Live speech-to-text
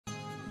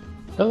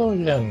Hello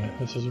again,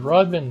 this is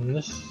Rodman, and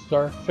this is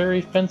our Fairy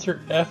Fencer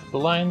F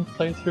Blind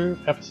playthrough,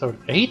 episode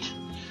 8.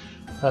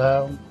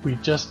 We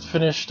just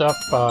finished up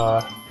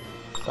the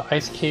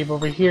ice cave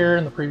over here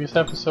in the previous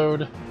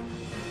episode,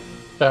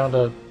 found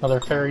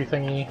another fairy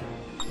thingy,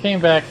 came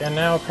back, and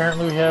now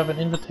apparently we have an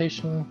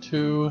invitation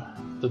to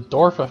the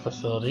Dorfa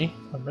facility,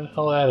 whatever the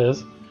hell that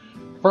is,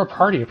 for a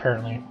party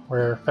apparently,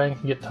 where Fang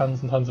can get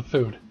tons and tons of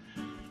food.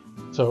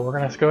 So we're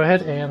gonna go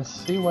ahead and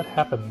see what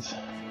happens.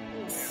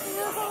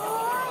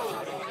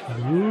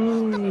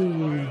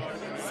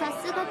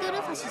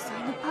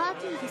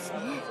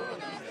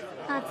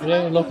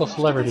 Yay, local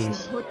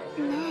celebrities.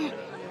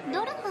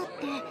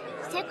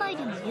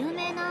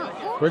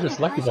 We're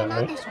just lucky that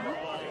way.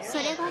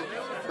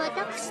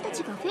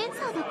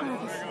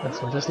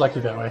 Yes, we're just lucky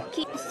that way.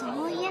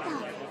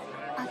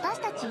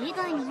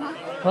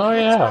 Oh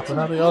yeah, we're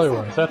not the only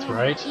ones, that's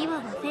right.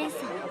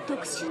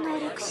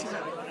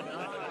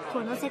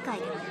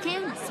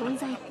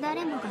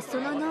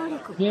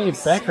 Yay,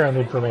 background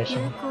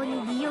information.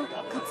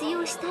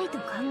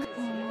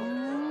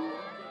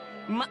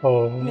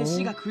 Oh.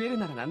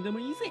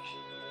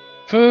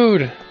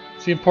 Food!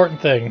 It's the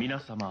important thing. Well,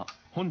 that's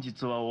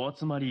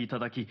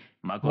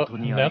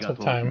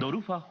what time. ド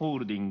ルファホー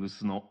ルディング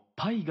スの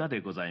パイが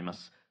でございま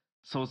す。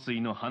総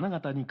帥の花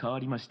形に代わ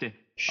りまして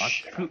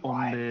厚く御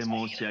礼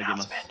申し上げ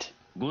ます。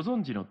ご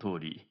存知の通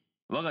り、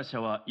我が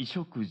社は衣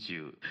食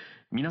住。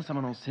皆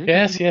様の生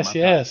活にまた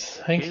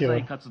経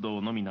済活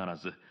動のみなら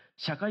ず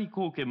社会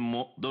貢献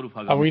もドルフ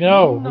ァが we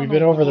know. We've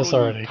been over this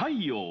already.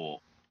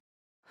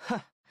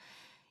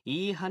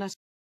 いい話。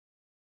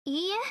い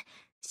いえ、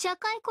社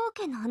会貢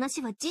献の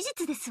話は事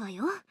実ですわ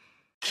よ。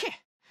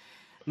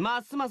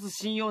ますます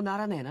信用な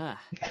らねえ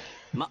な。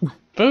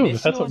Boom,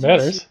 that's what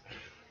matters.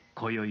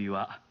 今宵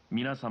は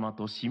皆様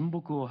と親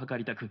睦を図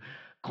りたく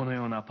この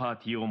ようなパー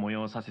ティーを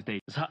催させ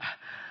てさあ。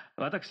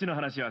私の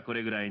話はこ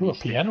れぐらいに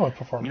して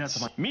皆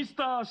様ミス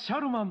ター・シャ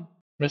ルマン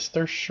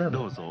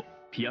どうぞ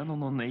ピアノ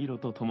の音色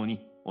ととも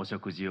にお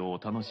食事をお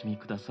楽しみ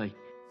ください。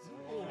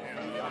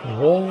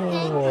ドル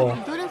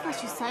ファ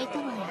主催と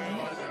はい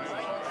え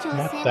女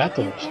性の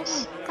休憩も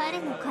彼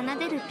の奏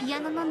でるピア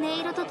ノの音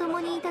色ととも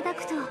にいただ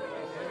くと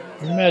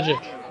Magic.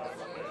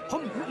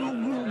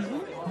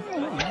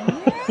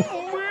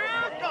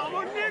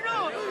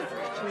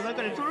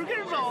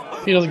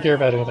 He doesn't care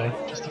about anything,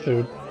 just the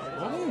food.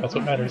 That's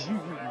what matters.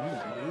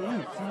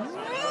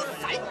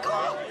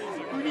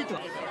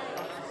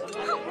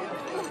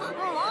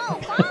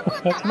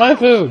 That's my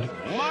food!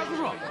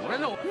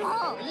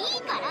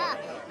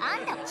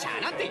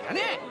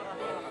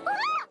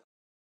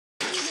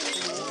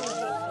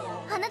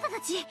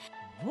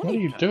 What are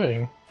you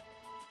doing?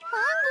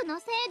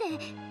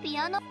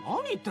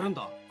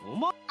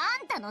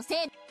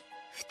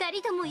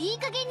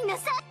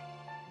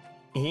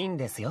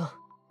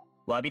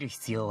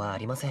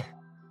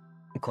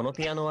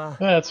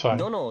 That's fine.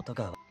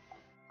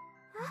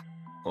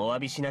 お詫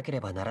びしなけれ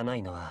ばならな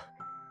いのは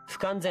不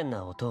完全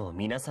な音を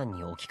皆さん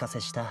にお聞か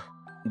せした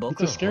僕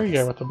の方です。 It's a scary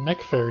guy with the mech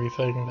fairy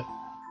thing that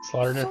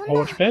slaughtered a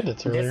whole bunch of bandits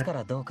earlier. ですか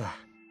らどうか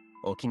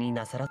お気に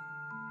なさら。よ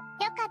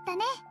かった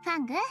ね、ファ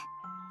ング。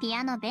ピ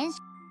アノ弁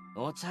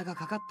お茶が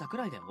かかったく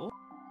らいだよ。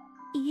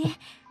い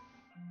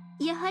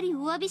え、やはり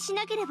お詫びし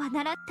なければ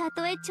ならた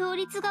とえ調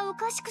律がお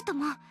かしくと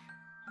も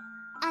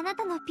あな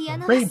たのピア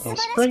ノは素晴ら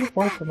し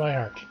かっ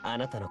た。あ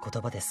なたの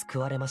言葉で救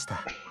われまし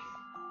た。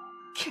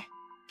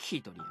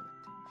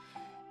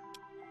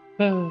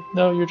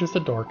No, you're just a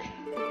dork.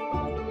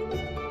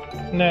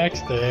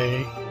 Next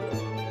day.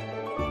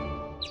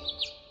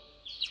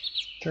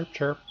 Chirp,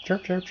 chirp,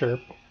 chirp, chirp, chirp.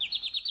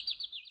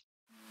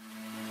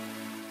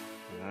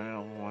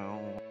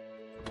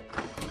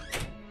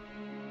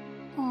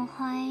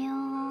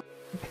 Ohayo.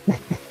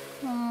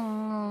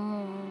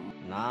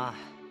 なあ、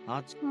あ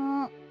っち。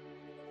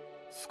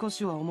少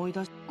しは思い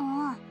出し。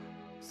ああ、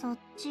そっ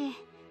ち。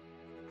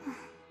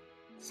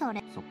そ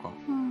れ。そっか。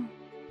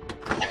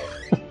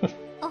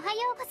おはよ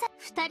うございま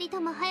す。二人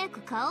とも早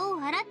く顔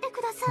を洗って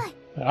ください。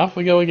Off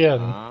we go again.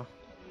 ど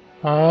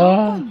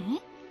こ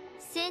に？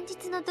先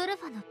日のドル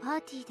ファのパ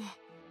ーティーで、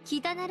キ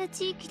ダナル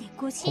地域で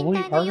ご神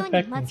体のよう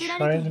に祀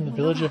られているも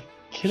のがフュ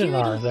ーリー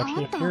があっ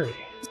た。本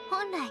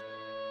来、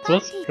パー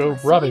ティーとは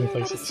そういうの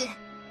です。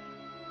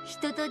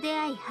人と出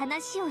会い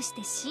話をし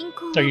て信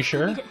仰を深める。Are you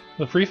sure?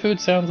 The free food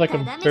sounds like a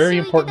very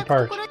important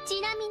part. ち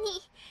なみ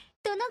に、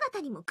どの方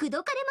にも口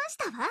説かれまし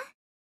たわ。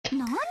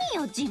何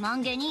よ自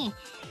慢げに。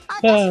こ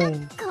っち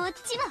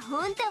は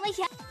本当は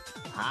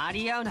張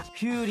り合うな。フ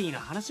ューリーの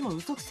話も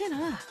嘘くせえ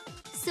な。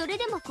それ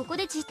でもここ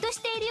でじっと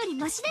しているより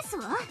マシです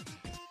わ。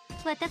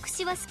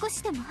私は少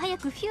しでも早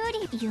くフュー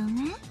リー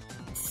夢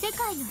世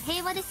界の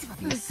平和ですわ。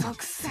嘘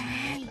くさい。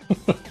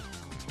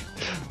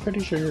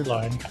Pretty sure you're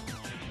lying.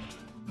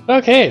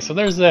 Okay, so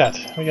there's that.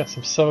 We got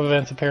some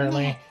sub-events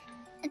apparently.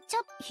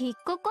 引っ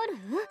かかる？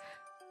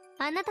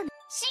あなたの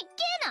失敬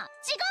な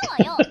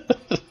違うわよ。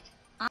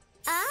ああ、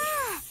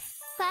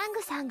ファン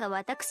グさんが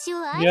私を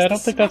愛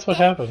してしま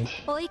って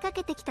追いか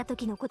けてきた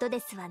時のこと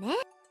ですわね。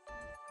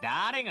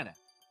誰がだ？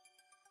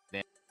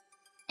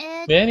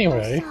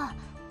 Anyway.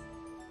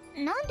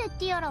 なんで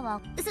ティアラは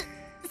好きなの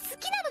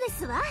で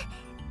すわ。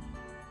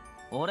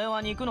俺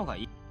は肉のが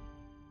いい。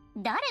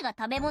誰が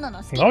食べ物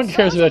の好き No one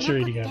cares about your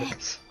eating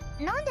habits.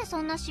 なんで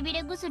そんなしび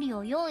れ薬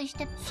を用意し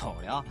て。そ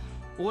りゃ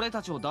俺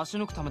たちを出し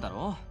抜くためだ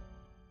ろ。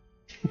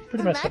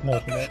Pretty much something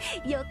like that.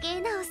 余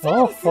計なお世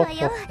話ですわ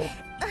よ。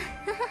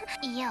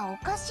いや、お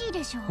かしい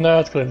でしょ。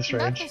 No, it's clearly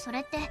だっ strange. てそれ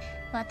って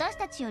私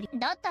たちより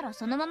だったら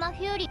そのまま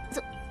フューリー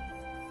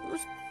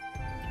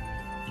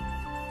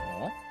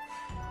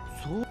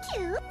フュー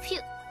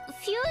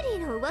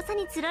リーの噂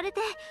につられて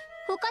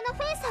他の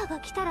フェンサーが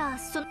来たら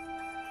そ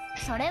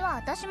れは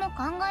私も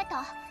考え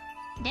た。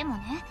でも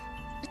ね、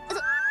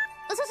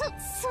そ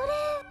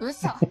れ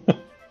嘘。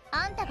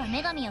あんたが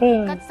女神を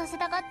復活させ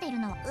たがっている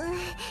のは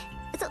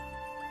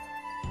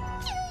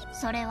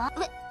それは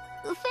フェン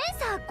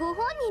サーご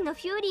本人のフ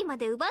ューリーま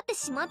で奪って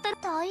しまったら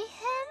大変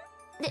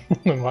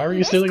で。 Why were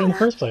you stealing in the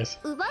first place?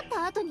 奪っ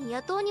た後に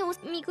野党に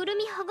身ぐる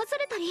み剥がさ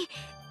れたり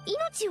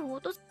命を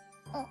落とす。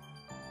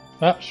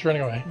 Ah, she's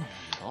running away.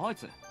 あい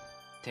つ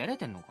照れ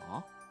てんの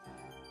か。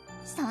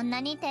そんな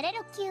に照れ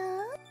るキュー。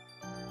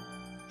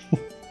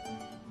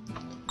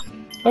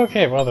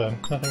 Okay, well then,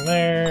 nothing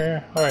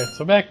there. Alright,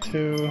 so back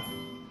to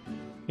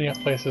looking at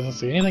places. Let's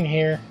see, anything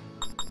here?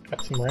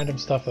 Got some random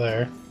stuff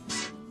there.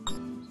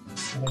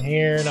 Nothing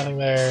here, nothing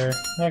there.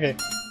 Okay.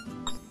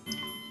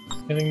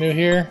 Anything new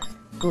here?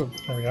 Ooh,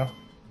 there we go.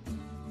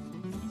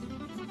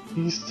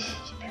 East,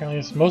 apparently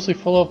it's mostly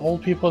full of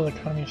old people and the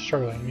economy is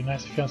struggling. It'd be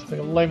nice if you found something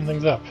to liven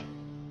things up.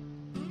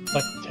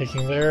 Like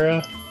taking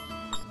their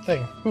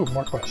thing. Ooh,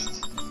 more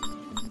quests.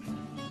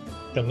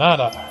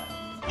 Ganada.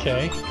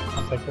 Okay,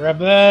 I'll take grab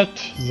that.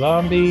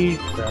 Zombie,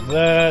 grab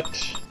that.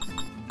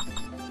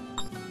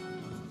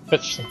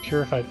 Fetch some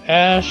purified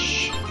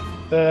ash.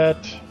 That.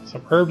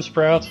 Some herb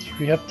sprouts, which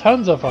we have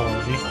tons of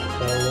already. So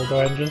we'll go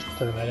ahead and just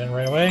turn that in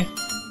right away.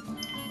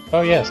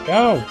 Oh yes,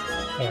 go!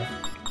 There.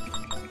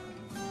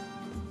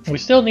 We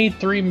still need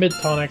 3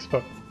 mid-tonics,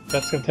 but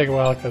that's gonna take a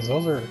while because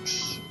those are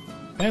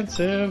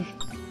expensive.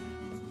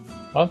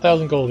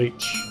 1,000 gold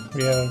each.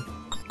 We have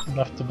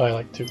enough to buy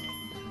like 2.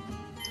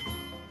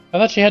 I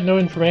thought she had no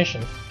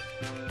information.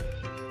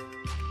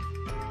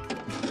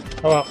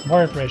 Oh well,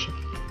 more information.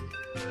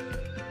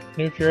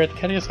 New if you're at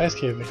Kedia's Ice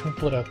Cave, they couldn't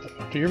pull it out though.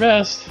 Do your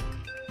best!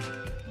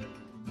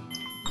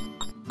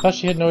 Thought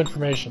she had no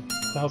information.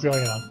 What the hell's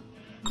going on?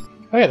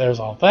 Okay, there's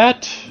all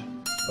that.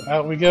 So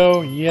out we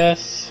go,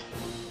 yes.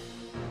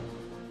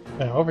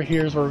 Now over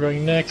here is where we're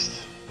going next.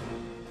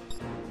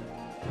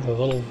 There's a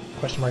little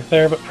question mark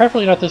there, but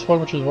preferably not this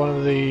one, which is one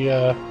of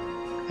the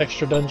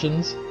extra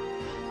dungeons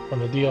from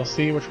the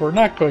DLC, which we're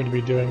not going to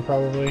be doing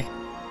probably.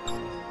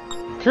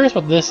 I'm curious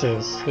what this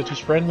is. It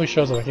just randomly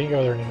shows up. I can't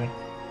go there or anything.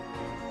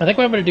 I think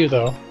what I'm going to do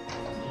though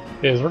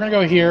is we're going to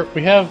go here.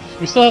 We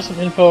still have some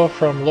info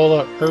from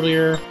Lola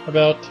earlier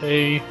about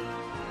a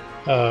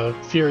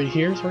Fury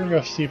here, so we're going to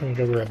go see if we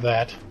can go grab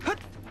that.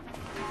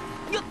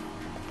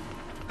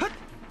 Let's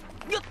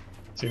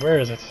see, where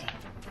is it?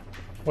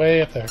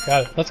 Way up there.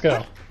 Got it. Let's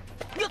go.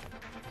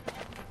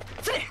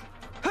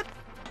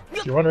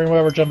 If you're wondering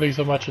why we're jumping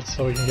so much, it's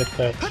so we can get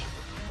that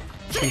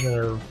achievement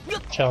or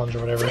challenge or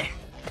whatever.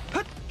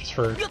 Just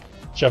for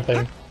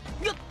jumping.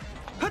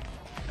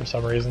 For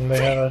some reason,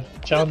 they have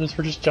challenges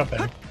for just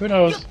jumping. Who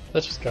knows?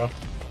 Let's just go.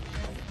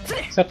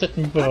 Accept it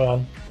and move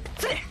on.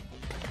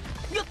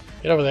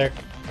 Get over there.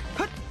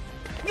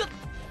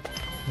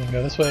 And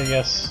go this way,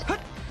 yes.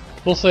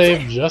 We'll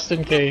save just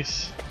in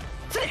case.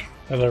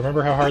 As I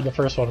remember how hard the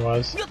first one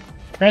was.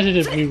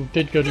 Granted, we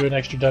did go to an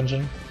extra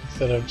dungeon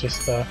instead of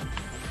just,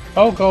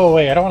 Oh, go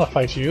away! I don't want to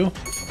fight you!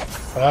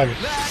 Ugh.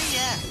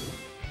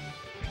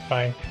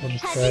 Fine, we'll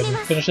just go ahead and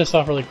finish this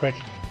off really quick.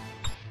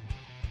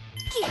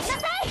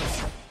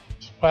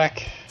 Just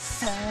whack.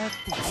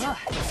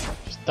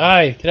 Just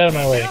die! Get out of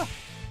my way!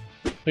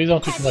 Please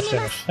don't do too much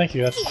damage. Thank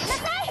you,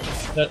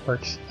 that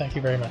works. Thank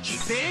you very much.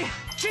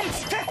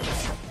 Just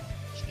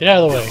get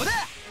out of the way.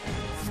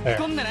 There.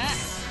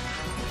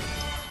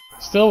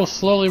 Still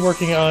slowly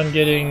working on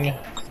getting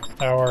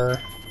our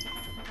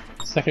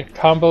second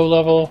combo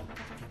level.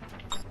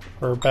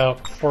 We're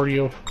about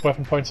 40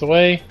 weapon points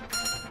away.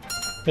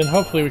 Then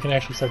hopefully we can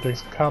actually start doing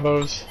some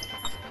combos.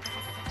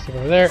 So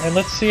over there, and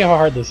let's see how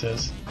hard this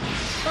is.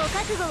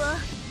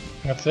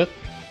 That's it.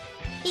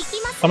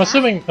 I'm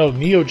assuming, oh,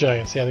 Neo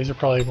Giants. Yeah, these are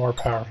probably more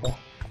powerful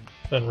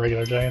than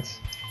regular giants.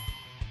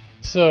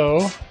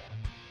 So,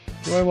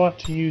 do I want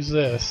to use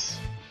this?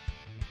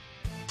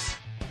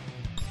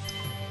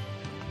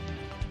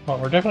 Well,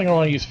 we're definitely going to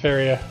want to use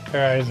Fair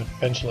Eyes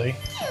eventually.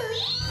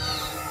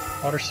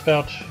 Water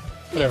Spout.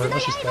 Whatever,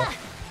 let's just go.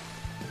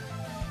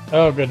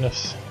 Oh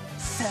goodness.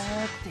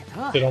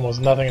 Did almost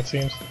nothing, it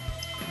seems.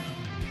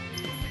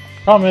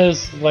 Problem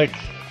is, like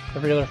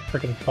every other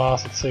freaking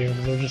boss, it seems,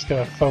 they're just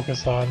gonna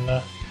focus on,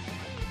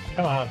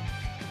 come on.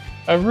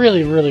 I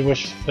really, really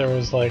wish there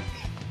was, like,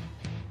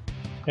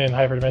 in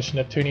Hyperdimension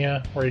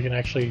Neptunia, where you can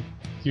actually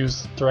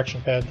use the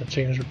direction pad to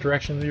change the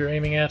direction that you're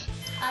aiming at.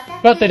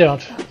 But they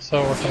don't,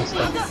 so we're kind of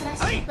stuck.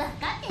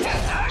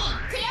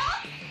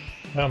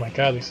 Oh my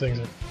god, these things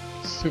are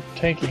super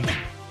tanky.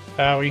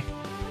 Owie.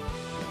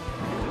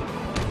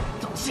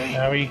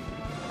 Owie.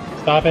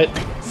 Stop it.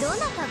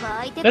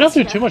 They don't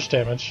do too much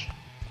damage.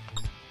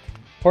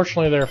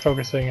 Fortunately, they're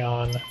focusing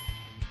on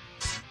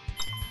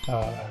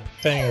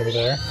Fang over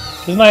there.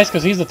 Which is nice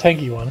because he's the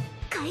tanky one.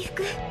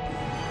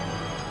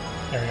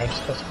 There we go,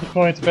 just put some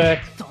points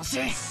back.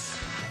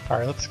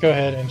 Alright, let's go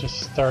ahead and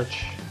just start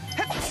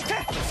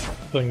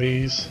killing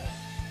these.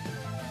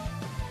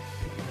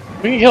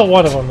 If we can kill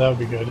one of them, that would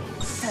be good.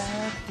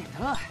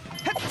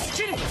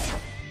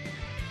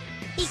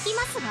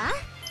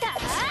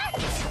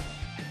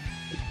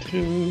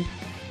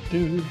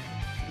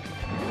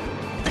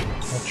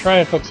 I'll try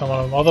and focus on one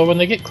of them, although when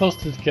they get close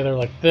together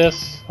like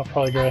this, I'll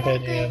probably go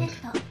ahead and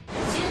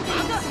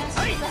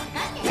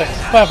attack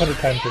 500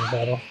 times during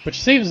battle,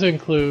 which seems to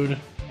include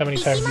how many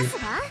times you...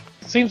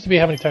 seems to be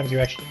how many times you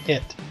actually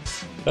hit,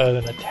 rather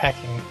than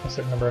attacking a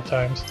certain number of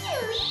times.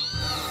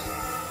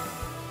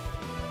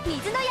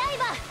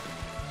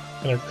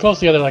 And if they're close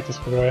together like this,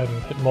 we'll go ahead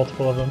and hit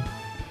multiple of them.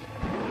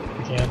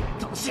 If we can.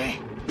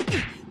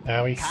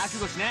 Owie.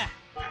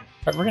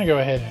 Alright, we're gonna go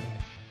ahead and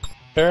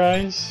Fairy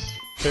Eyes,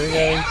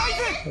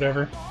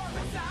 whatever.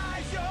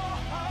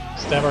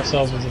 Stab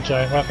ourselves with a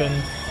giant weapon.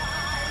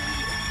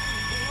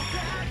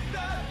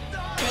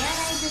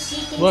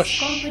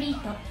 Whoosh! Are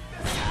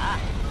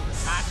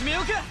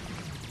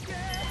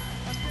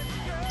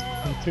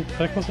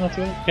they close enough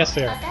together? Yes,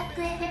 they are.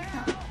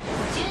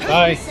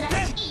 Die!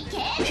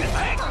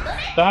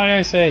 Die,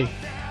 I say!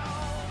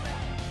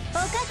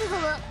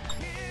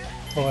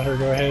 We'll let her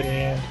go ahead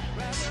and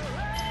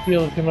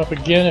heal him up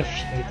again if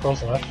she's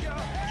close enough.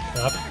 If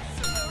not.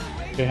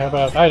 Okay, how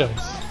about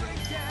items?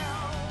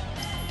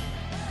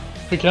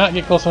 We cannot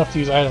get close enough to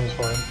use items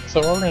for him.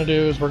 So what we're going to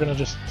do is we're going to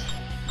just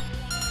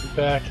get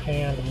back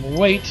and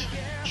wait.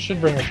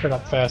 Should bring her turn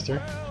up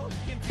faster.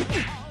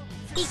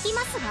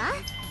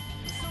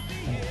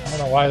 I don't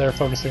know why they're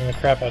focusing the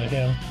crap out of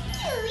him.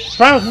 It's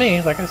fine with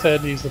me, like I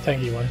said, he's the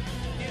tanky one.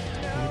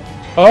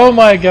 Oh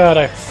my god,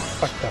 I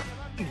fucked up.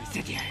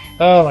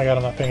 Oh my god,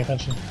 I'm not paying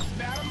attention.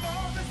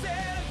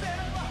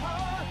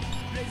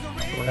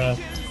 We're gonna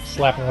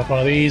slap him with one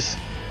of these.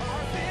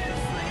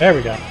 There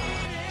we go.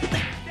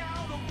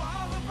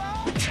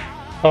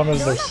 Problem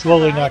is they're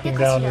slowly knocking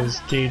down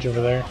his gauge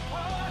over there.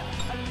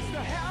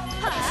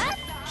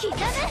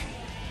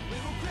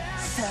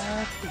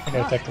 I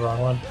gotta take the wrong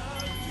one.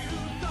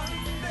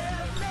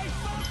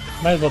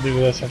 Might as well do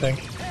this, I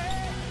think.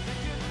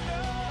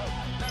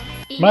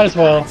 Might as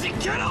well.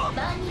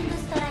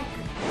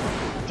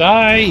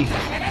 Die!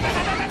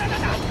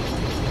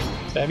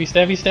 Stabby,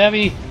 stabby,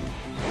 stabby!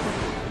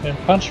 And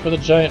punch with a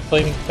giant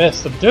flaming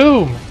fist of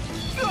doom!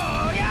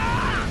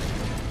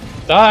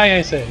 Die,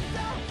 I say!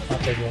 I'll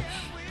take it.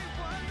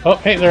 Oh,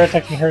 hey, they're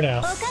attacking her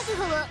now.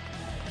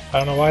 I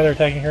don't know why they're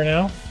attacking her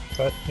now,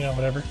 but, you know,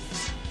 whatever.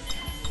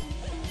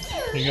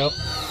 There you go.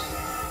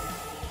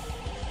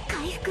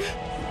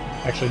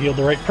 Actually healed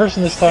the right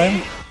person this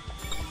time.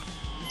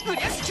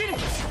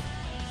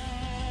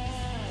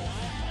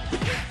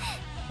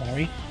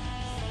 Sorry.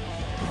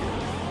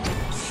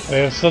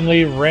 They have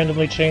suddenly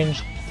randomly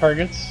changed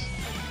targets.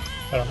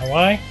 I don't know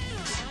why.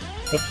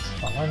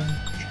 Oops, wrong one.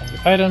 Trying to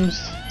get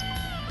items.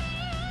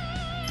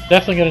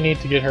 Definitely gonna need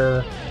to get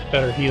her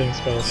better healing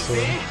spells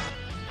soon.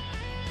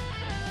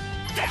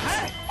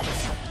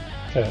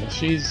 Okay,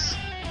 she's...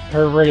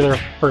 her regular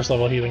first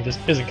level healing just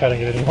isn't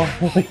cutting it anymore,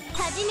 really.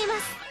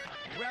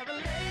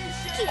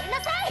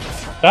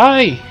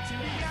 Die!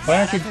 Why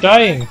aren't you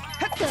dying?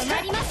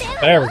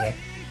 There we go.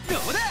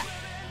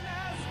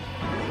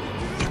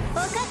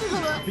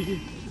 Okay.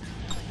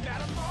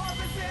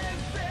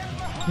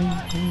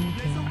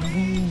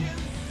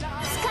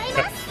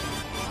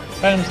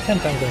 Items 10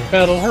 times during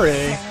battle,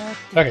 hooray!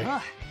 Okay,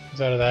 he's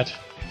out of that.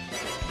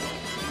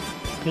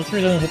 Heal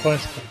 3,000 hit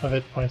points of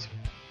hit points.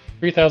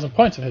 3,000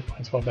 points of hit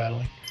points while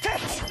battling.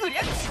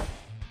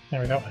 There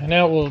we go. And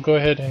now we'll go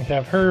ahead and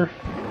have her,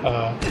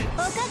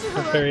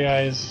 her fairy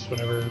eyes,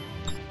 however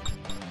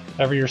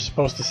you're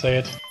supposed to say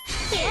it.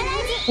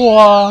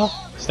 Wah!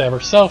 Stab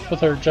herself with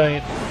her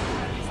giant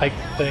pike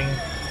thing.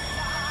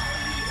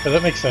 So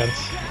that makes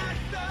sense.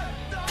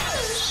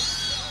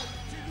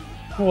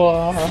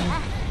 Wah!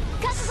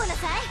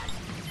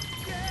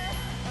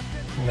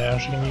 Now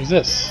she can use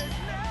this.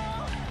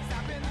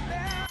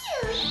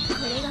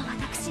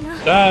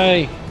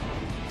 Die! I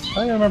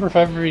don't remember if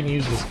I've ever even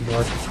used this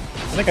before. I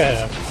think I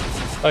have.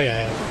 Oh yeah,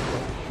 I have.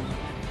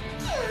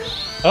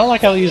 I don't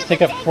like how these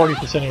take up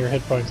 40% of your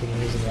hit points when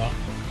you're using them.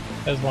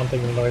 That's one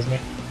thing that annoys me.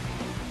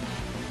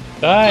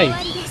 Die!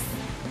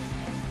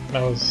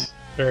 That was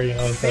very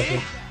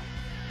unimpressive.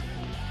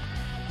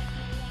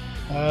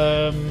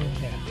 Yeah.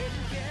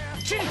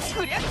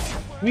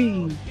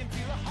 Whee!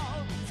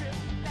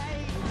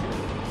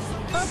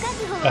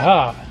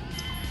 Aha!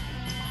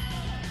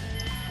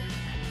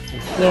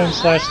 Flowing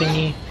slash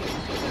thingy.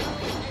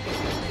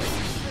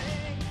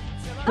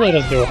 Really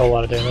doesn't do a whole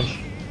lot of damage.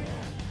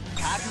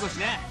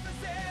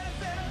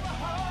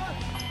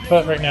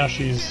 But right now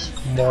she's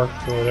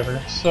morphed or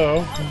whatever, so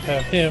we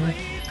have him.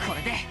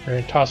 We're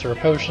gonna toss her a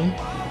potion.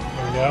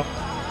 There we go.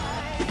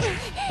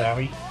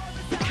 Wowie.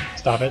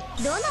 Stop it.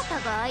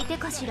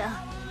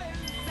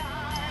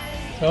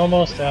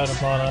 Almost out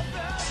of mana.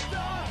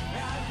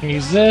 We can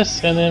use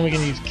this, and then we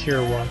can use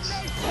Cure once.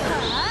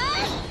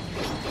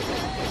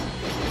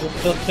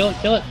 Kill it, kill it,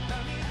 kill it!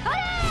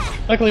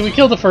 Luckily we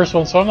killed the first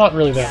one, so I'm not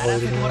really that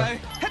worried anymore.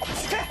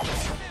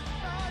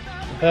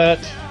 That.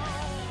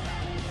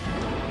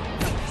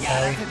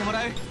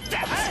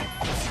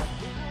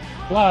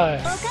 Fly!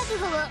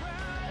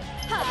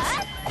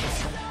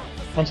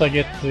 Once I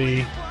get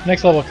the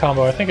next level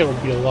combo, I think it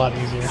would be a lot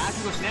easier.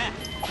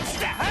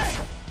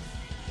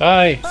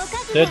 Die!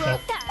 Dead? No.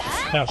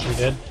 Now she's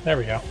dead. There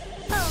we go.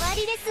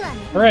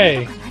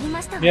 Hooray!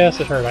 Yes,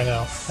 it hurt, I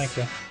know. Thank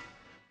you.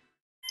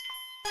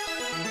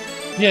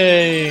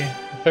 Yay!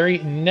 Fairy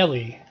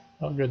Nelly.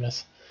 Oh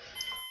goodness.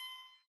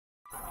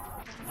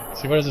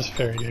 Let's see, what does this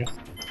fairy do? Do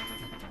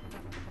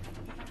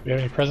we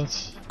have any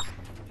presents?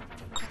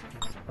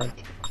 Right.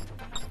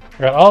 I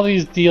got all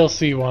these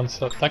DLC ones,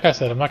 so like I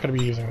said, I'm not going to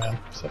be using them.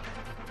 So,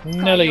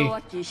 Nelly,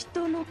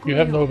 you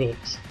have no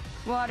abilities.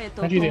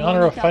 I do the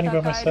honor of fighting by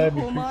my side.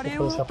 Be grateful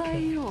for this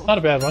opportunity. It's not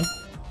a bad one.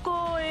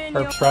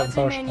 Herbs, rotten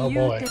potion. Oh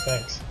boy,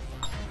 thanks.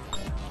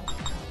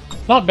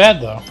 Not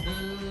bad though.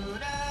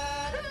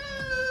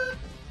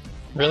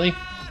 Really?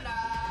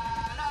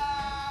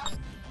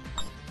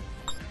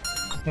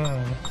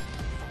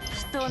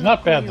 She's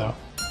not bad though.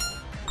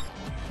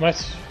 I might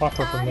swap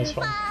her from this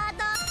one.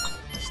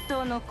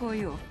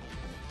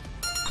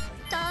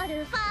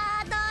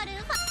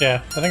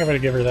 Yeah, I think I'm gonna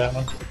give her that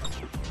one.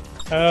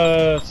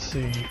 Let's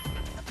see.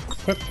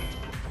 Equip.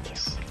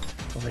 Yes.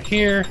 Over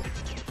here.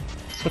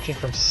 Switching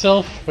from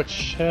Self,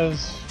 which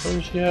has... what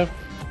does she have?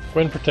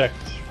 Wind Protect,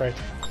 right.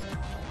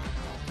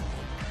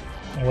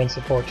 And Wind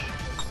Support.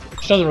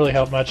 Which doesn't really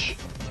help much.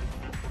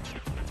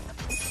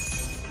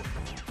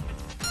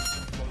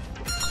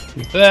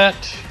 Do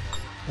that.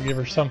 We'll give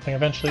her something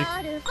eventually.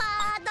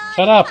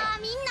 Shut up!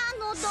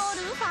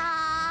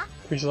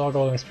 Increases all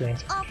golden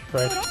experience.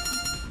 Right.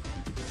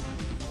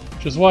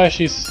 Which is why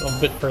she's a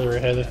bit further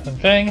ahead than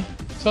Fang.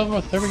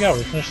 So there we go,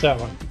 we finished that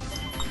one.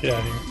 Get out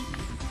of here.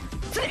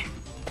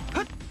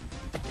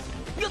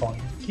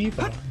 Keep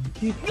on.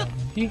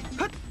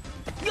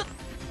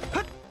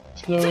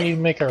 Slowly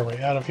make our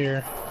way out of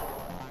here.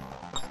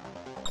 I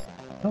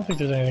don't think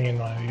there's anything in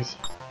one of these.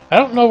 I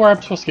don't know where I'm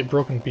supposed to get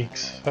broken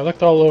beaks. I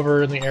looked all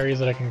over in the areas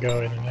that I can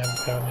go in and haven't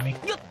found any.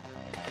 So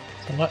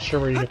I'm not sure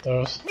where you get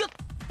those.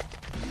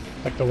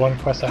 Like the one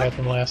quest I had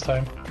from last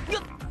time.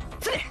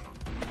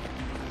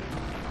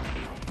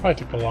 Probably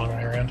took the long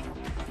way around.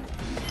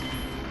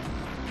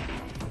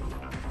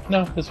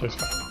 No, this way's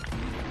fine.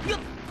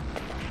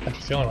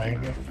 That's the only way I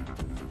can go.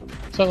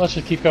 So let's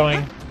just keep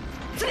going.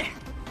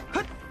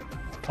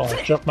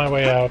 I'll jump my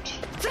way out.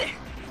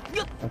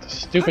 With the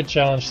stupid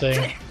challenge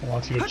thing that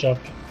wants you to jump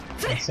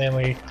an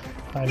insanely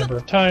high number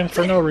of times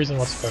for no reason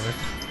whatsoever.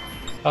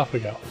 Off we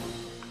go.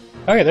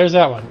 Okay, there's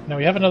that one. Now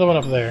we have another one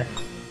up there.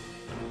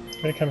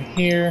 I'm gonna come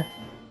here.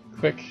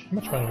 Quick. How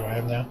much money do I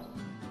have now?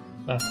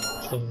 Oh,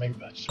 still doesn't make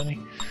much money.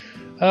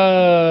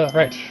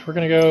 Right. We're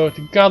gonna go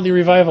to Godly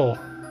Revival.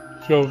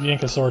 Go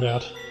yank a sword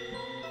out.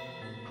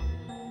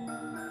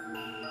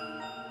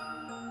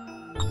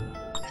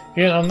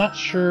 Again, I'm not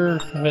sure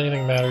if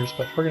anything matters,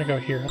 but we're gonna go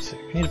here. Let's see.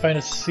 We need to find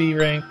a C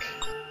rank.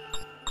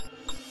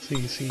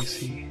 C.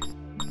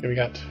 Okay, we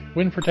got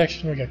Wind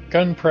Protection, we got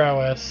Gun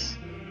Prowess.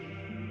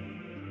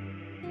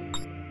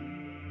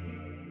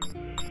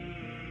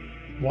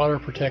 Water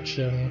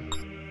Protection.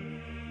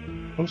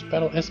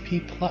 Post-Battle SP+.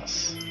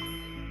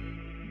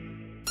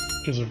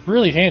 Which is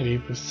really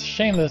handy. It's a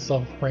shame that it's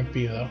level rank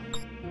B though.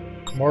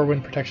 More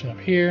Wind Protection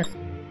up here.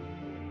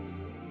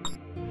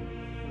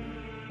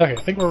 Okay, I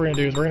think what we're going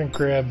to do is we're going to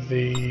grab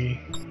the...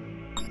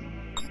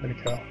 where'd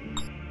it go?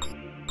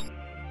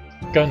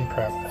 Gun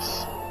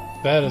Prowess.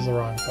 That is the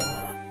wrong button.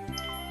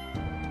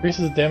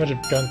 Increases the damage of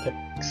gun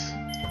techniques.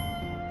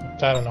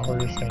 I don't know,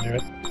 we're just going to do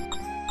it.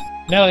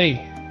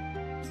 Nelly!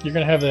 You're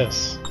going to have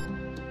this.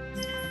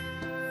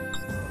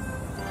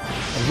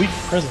 A weak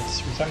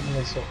presence resides in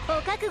the soul.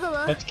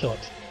 Let's kill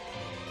it.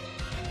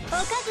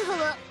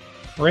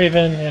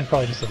 Raven, and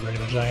probably just a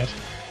regular giant.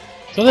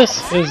 So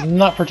this is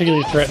not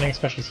particularly threatening,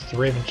 especially since the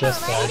Raven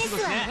just died.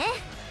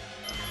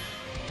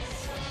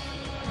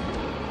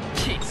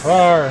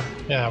 Roar!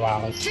 Yeah,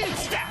 wow.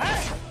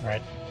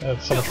 Alright,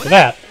 so much for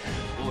that.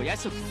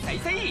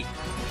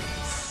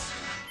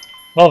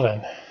 Well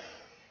then.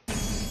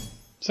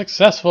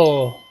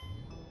 Successful!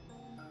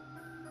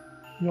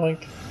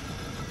 Yoink.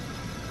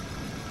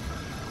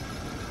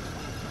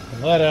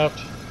 Pull that out.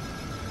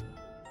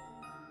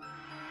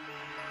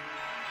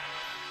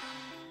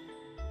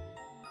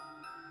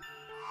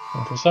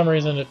 And for some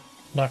reason it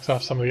knocks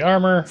off some of the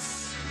armor.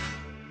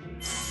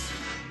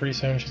 Pretty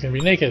soon she's gonna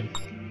be naked.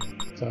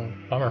 So,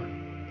 bummer.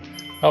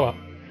 Oh well.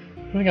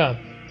 Moving on.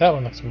 That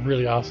one looks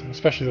really awesome,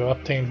 especially the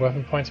obtained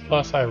weapon points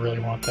plus. I really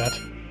want that.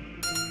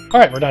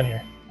 Alright, we're done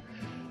here.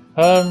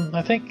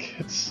 I think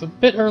it's a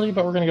bit early,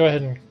 but we're gonna go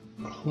ahead and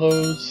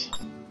close.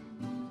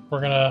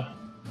 We're gonna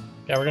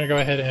go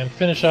ahead and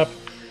finish up,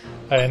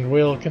 and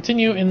we'll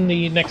continue in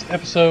the next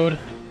episode.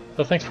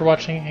 So thanks for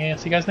watching, and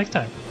see you guys next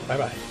time. Bye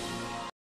bye.